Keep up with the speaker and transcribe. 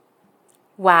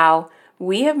Wow,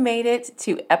 we have made it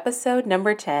to episode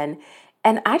number 10,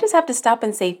 and I just have to stop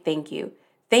and say thank you.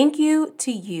 Thank you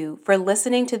to you for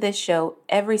listening to this show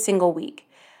every single week.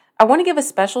 I want to give a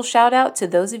special shout out to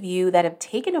those of you that have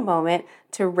taken a moment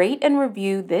to rate and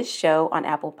review this show on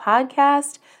Apple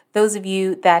Podcast, those of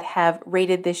you that have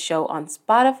rated this show on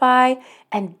Spotify,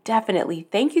 and definitely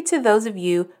thank you to those of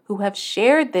you who have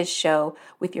shared this show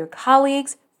with your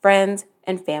colleagues, friends,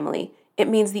 and family. It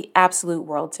means the absolute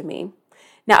world to me.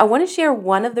 Now, I want to share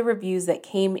one of the reviews that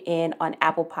came in on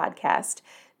Apple Podcast.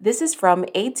 This is from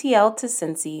ATL to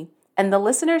Cincy, and the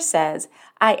listener says,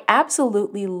 I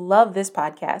absolutely love this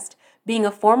podcast. Being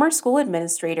a former school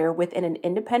administrator within an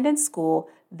independent school,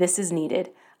 this is needed.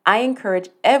 I encourage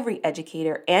every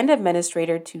educator and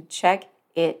administrator to check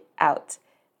it out.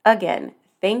 Again,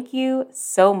 thank you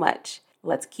so much.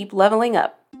 Let's keep leveling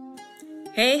up.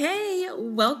 Hey,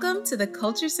 welcome to the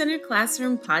Culture Centered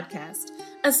Classroom Podcast,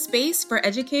 a space for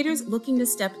educators looking to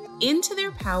step into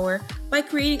their power by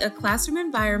creating a classroom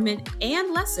environment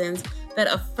and lessons that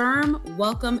affirm,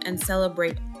 welcome, and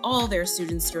celebrate all their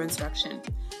students through instruction.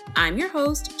 I'm your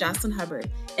host, Jocelyn Hubbard,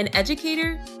 an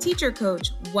educator, teacher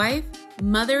coach, wife,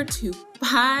 mother to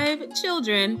 5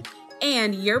 children,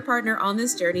 and your partner on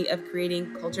this journey of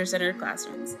creating culture-centered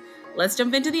classrooms. Let's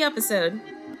jump into the episode.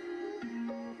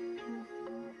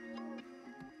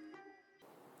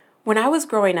 When I was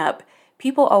growing up,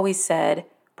 people always said,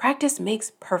 practice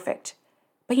makes perfect.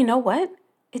 But you know what?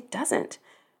 It doesn't.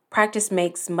 Practice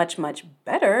makes much, much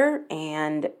better,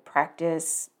 and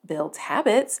practice builds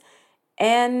habits,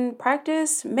 and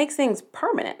practice makes things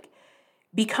permanent.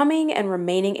 Becoming and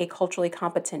remaining a culturally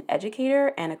competent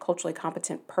educator and a culturally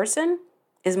competent person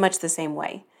is much the same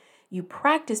way. You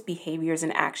practice behaviors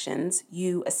and actions,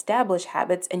 you establish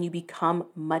habits, and you become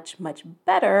much, much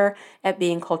better at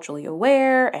being culturally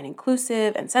aware and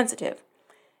inclusive and sensitive.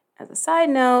 As a side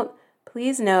note,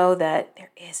 please know that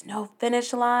there is no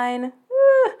finish line.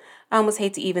 I almost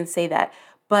hate to even say that,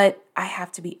 but I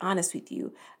have to be honest with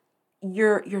you.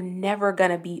 You're never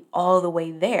going to be all the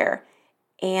way there.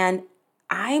 And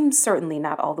I'm certainly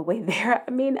not all the way there.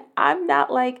 I mean, I'm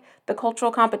not like the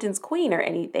cultural competence queen or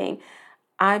anything.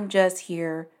 I'm just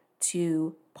here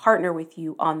to partner with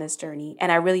you on this journey.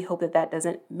 And I really hope that that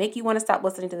doesn't make you want to stop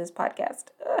listening to this podcast.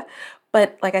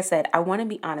 But like I said, I want to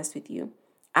be honest with you.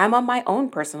 I'm on my own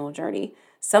personal journey.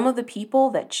 Some of the people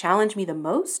that challenge me the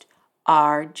most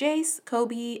are Jace,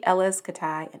 Kobe, Ellis,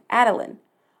 Katai, and Adeline.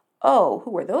 Oh,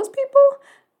 who are those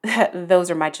people? Those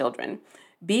are my children.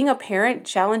 Being a parent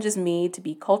challenges me to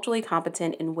be culturally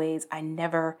competent in ways I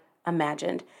never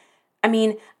imagined. I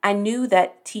mean, I knew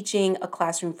that teaching a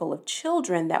classroom full of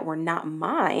children that were not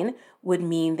mine would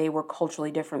mean they were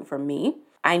culturally different from me.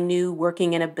 I knew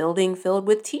working in a building filled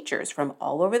with teachers from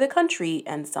all over the country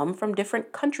and some from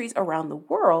different countries around the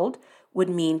world would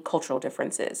mean cultural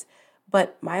differences.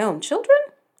 But my own children,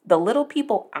 the little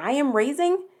people I am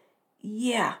raising,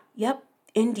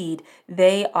 indeed,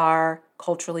 they are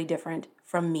culturally different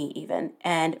from me even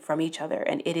and from each other.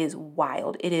 And it is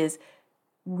wild. It is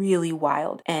really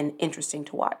wild and interesting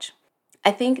to watch. I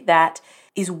think that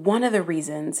is one of the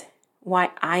reasons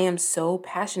why I am so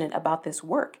passionate about this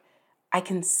work. I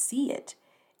can see it.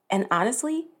 And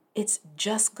honestly, it's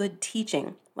just good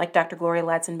teaching, like Dr. Gloria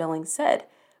Ladson-Billings said,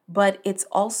 but it's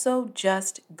also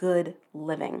just good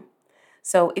living.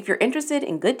 So if you're interested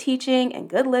in good teaching and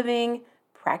good living,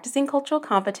 practicing cultural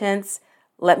competence,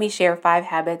 let me share 5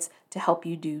 habits to help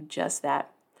you do just that.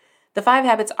 The 5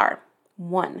 habits are: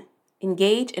 1,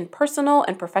 engage in personal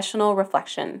and professional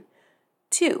reflection.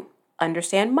 2,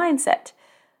 understand mindset.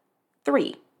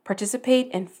 3, participate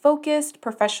in focused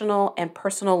professional and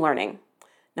personal learning.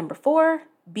 4,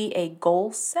 be a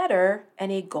goal setter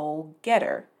and a goal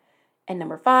getter. And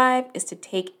 5 is to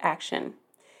take action.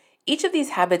 Each of these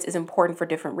habits is important for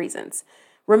different reasons.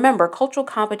 Remember, cultural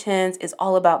competence is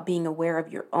all about being aware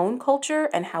of your own culture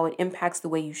and how it impacts the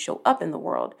way you show up in the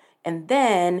world, and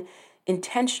then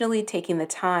intentionally taking the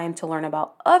time to learn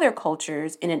about other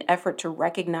cultures in an effort to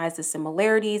recognize the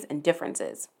similarities and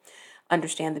differences.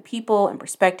 Understand the people and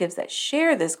perspectives that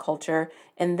share this culture,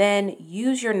 and then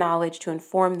use your knowledge to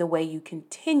inform the way you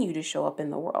continue to show up in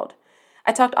the world.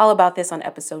 I talked all about this on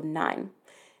episode 9.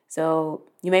 So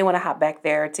you may want to hop back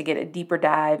there to get a deeper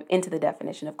dive into the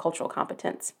definition of cultural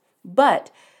competence.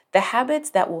 But the habits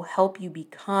that will help you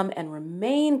become and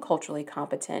remain culturally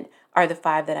competent are the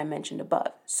 5 that I mentioned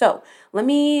above. So let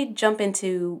me jump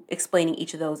into explaining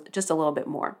each of those just a little bit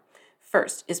more.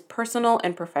 First is personal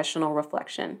and professional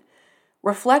reflection.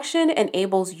 Reflection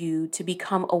enables you to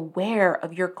become aware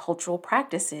of your cultural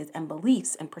practices and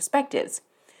beliefs and perspectives.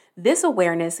 This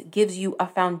awareness gives you a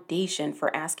foundation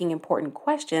for asking important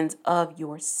questions of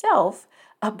yourself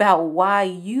about why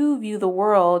you view the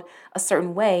world a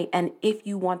certain way and if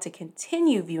you want to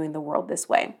continue viewing the world this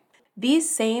way. These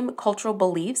same cultural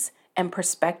beliefs and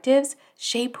perspectives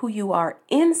shape who you are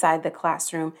inside the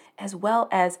classroom as well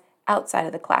as outside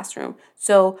of the classroom.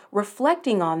 So,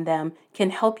 reflecting on them can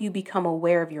help you become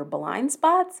aware of your blind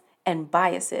spots and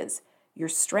biases, your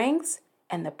strengths,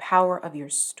 and the power of your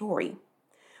story.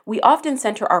 We often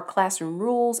center our classroom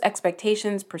rules,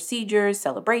 expectations, procedures,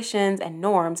 celebrations, and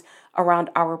norms around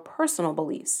our personal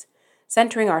beliefs.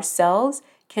 Centering ourselves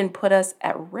can put us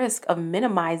at risk of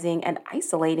minimizing and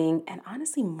isolating and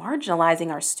honestly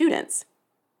marginalizing our students.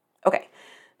 Okay,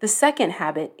 the second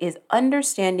habit is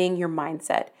understanding your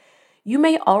mindset. You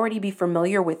may already be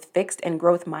familiar with fixed and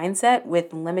growth mindset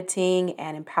with limiting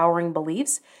and empowering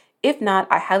beliefs. If not,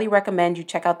 I highly recommend you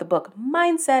check out the book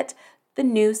Mindset, The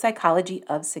New Psychology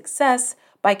of Success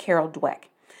by Carol Dweck.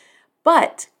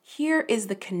 But here is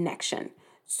the connection.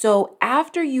 So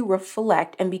after you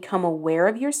reflect and become aware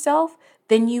of yourself,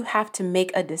 then you have to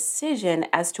make a decision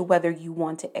as to whether you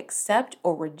want to accept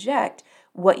or reject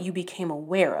what you became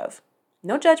aware of.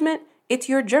 No judgment, it's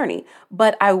your journey.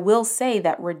 But I will say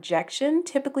that rejection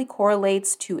typically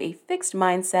correlates to a fixed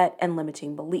mindset and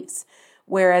limiting beliefs,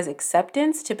 whereas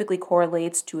acceptance typically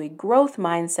correlates to a growth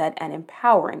mindset and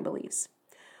empowering beliefs.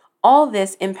 All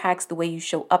this impacts the way you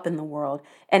show up in the world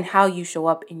and how you show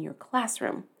up in your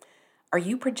classroom. Are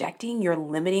you projecting your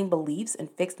limiting beliefs and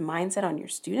fixed mindset on your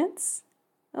students?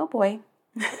 Oh boy.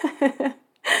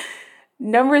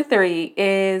 Number 3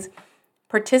 is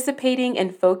participating in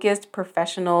focused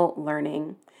professional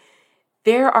learning.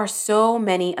 There are so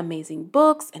many amazing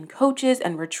books and coaches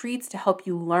and retreats to help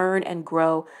you learn and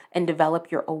grow and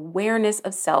develop your awareness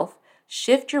of self,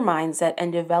 shift your mindset,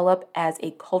 and develop as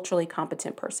a culturally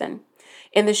competent person.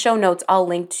 In the show notes, I'll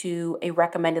link to a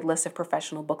recommended list of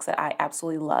professional books that I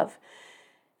absolutely love.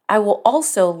 I will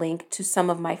also link to some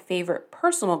of my favorite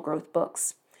personal growth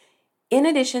books. In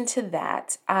addition to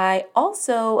that, I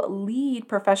also lead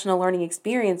professional learning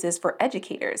experiences for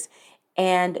educators,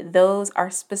 and those are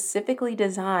specifically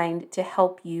designed to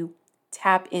help you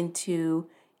tap into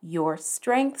your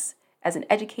strengths as an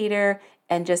educator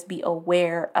and just be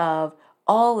aware of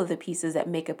all of the pieces that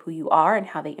make up who you are and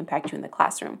how they impact you in the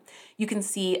classroom. You can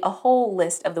see a whole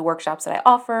list of the workshops that I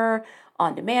offer,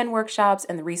 on-demand workshops,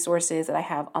 and the resources that I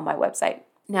have on my website.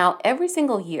 Now, every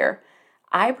single year,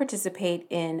 I participate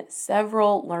in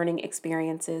several learning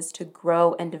experiences to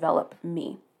grow and develop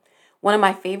me. One of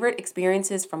my favorite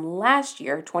experiences from last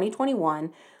year,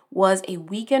 2021, was a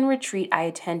weekend retreat I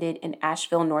attended in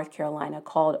Asheville, North Carolina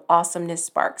called Awesomeness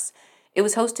Sparks. It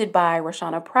was hosted by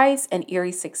Rashana Price and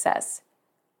Erie Success.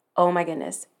 Oh my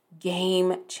goodness,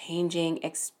 game-changing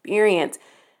experience.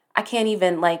 I can't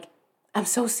even I'm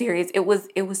so serious. It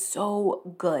was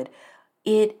so good.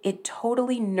 It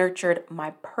totally nurtured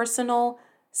my personal,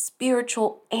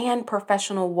 spiritual, and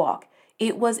professional walk.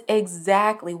 It was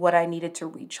exactly what I needed to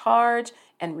recharge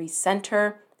and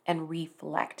recenter and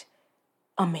reflect.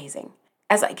 Amazing.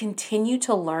 As I continue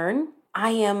to learn,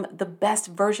 I am the best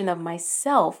version of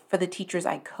myself for the teachers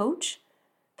I coach,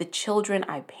 the children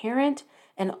I parent,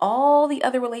 and all the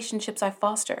other relationships I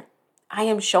foster. I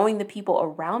am showing the people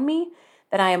around me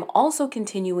that I am also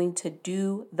continuing to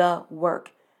do the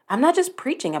work. I'm not just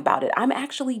preaching about it, I'm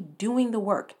actually doing the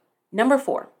work. Number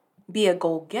 4, be a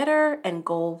goal getter and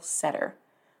goal setter.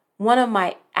 One of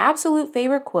my absolute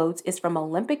favorite quotes is from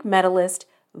Olympic medalist,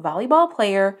 volleyball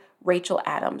player Rachel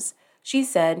Adams. She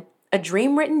said, "A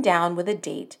dream written down with a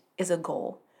date is a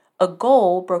goal. A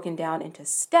goal broken down into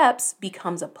steps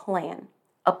becomes a plan.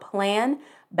 A plan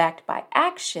backed by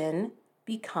action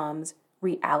becomes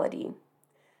reality."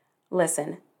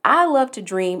 Listen, I love to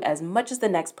dream as much as the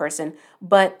next person,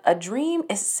 but a dream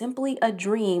is simply a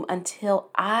dream until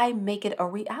I make it a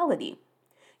reality.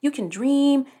 You can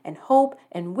dream and hope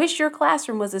and wish your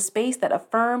classroom was a space that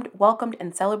affirmed, welcomed,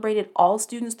 and celebrated all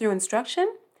students through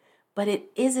instruction, but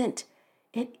it isn't.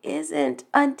 It isn't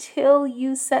until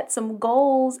you set some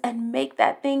goals and make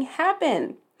that thing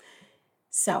happen.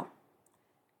 So,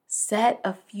 set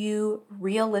a few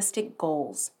realistic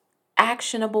goals,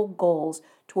 actionable goals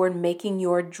toward making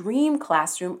your dream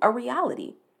classroom a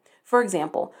reality. For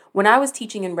example, when I was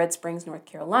teaching in Red Springs, North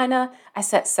Carolina, I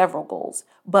set several goals,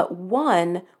 but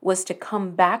one was to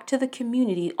come back to the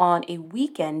community on a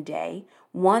weekend day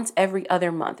once every other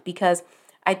month because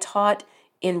I taught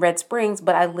in Red Springs,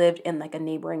 but I lived in a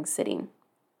neighboring city.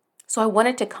 So I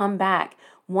wanted to come back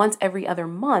once every other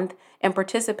month and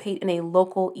participate in a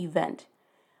local event.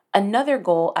 Another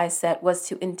goal I set was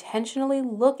to intentionally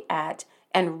look at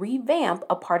and revamp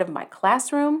a part of my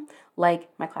classroom, like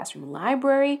my classroom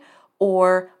library,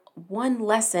 or one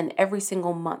lesson every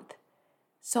single month.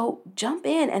 So jump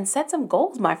in and set some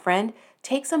goals, my friend.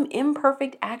 Take some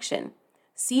imperfect action.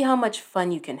 See how much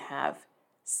fun you can have.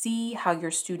 See how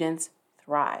your students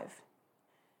thrive.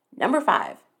 Number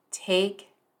 5, take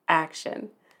action.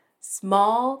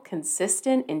 Small,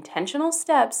 consistent, intentional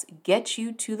steps get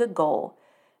you to the goal.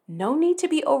 No need to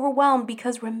be overwhelmed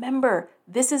because remember,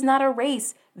 this is not a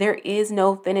race. There is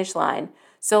no finish line.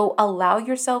 So allow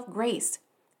yourself grace.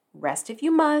 Rest if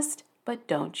you must, but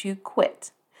don't you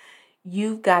quit.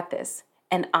 You've got this.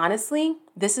 And honestly,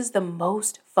 this is the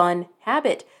most fun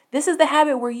habit. This is the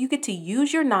habit where you get to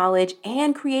use your knowledge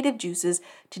and creative juices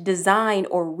to design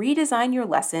or redesign your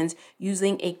lessons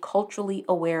using a culturally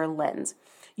aware lens.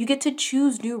 You get to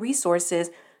choose new resources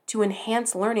to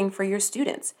enhance learning for your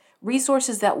students,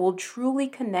 resources that they will truly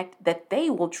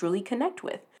connect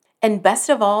with. And best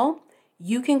of all,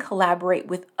 you can collaborate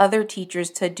with other teachers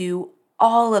to do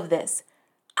all of this.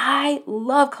 I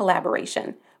love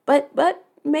collaboration, but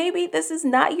maybe this is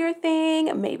not your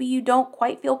thing. Maybe you don't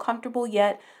quite feel comfortable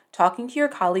yet talking to your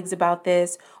colleagues about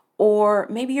this, or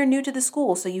maybe you're new to the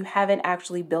school, so you haven't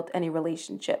actually built any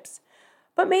relationships.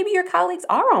 But maybe your colleagues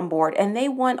are on board and they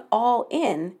want all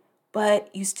in, but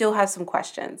you still have some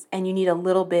questions and you need a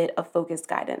little bit of focused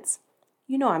guidance.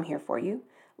 You know I'm here for you.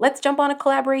 Let's jump on a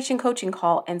collaboration coaching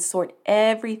call and sort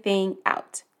everything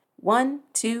out. 1,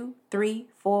 2, 3,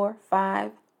 4,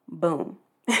 5, boom.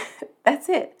 That's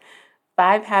it.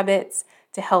 5 habits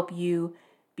to help you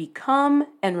become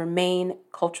and remain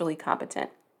culturally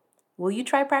competent. Will you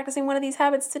try practicing one of these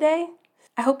habits today?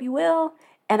 I hope you will.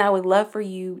 And I would love for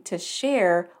you to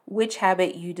share which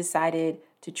habit you decided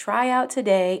to try out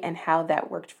today and how that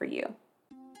worked for you.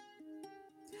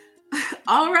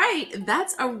 All right,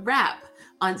 that's a wrap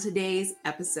on today's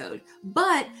episode,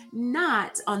 but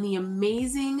not on the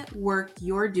amazing work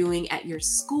you're doing at your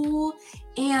school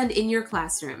and in your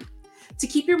classroom. To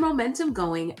keep your momentum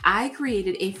going, I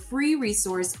created a free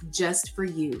resource just for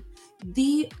you,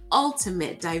 the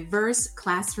ultimate diverse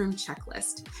classroom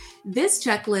checklist. This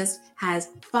checklist has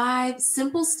 5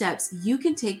 simple steps you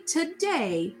can take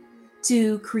today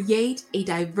to create a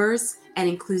diverse and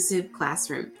inclusive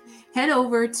classroom. Head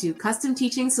over to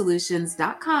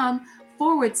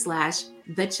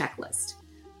customteachingsolutions.com/the checklist.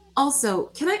 Also,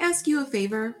 can I ask you a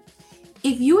favor?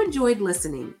 If you enjoyed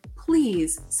listening,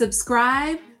 please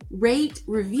subscribe, rate,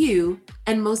 review,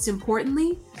 and most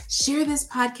importantly, share this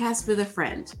podcast with a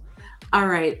friend. All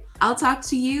right, I'll talk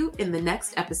to you in the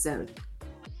next episode.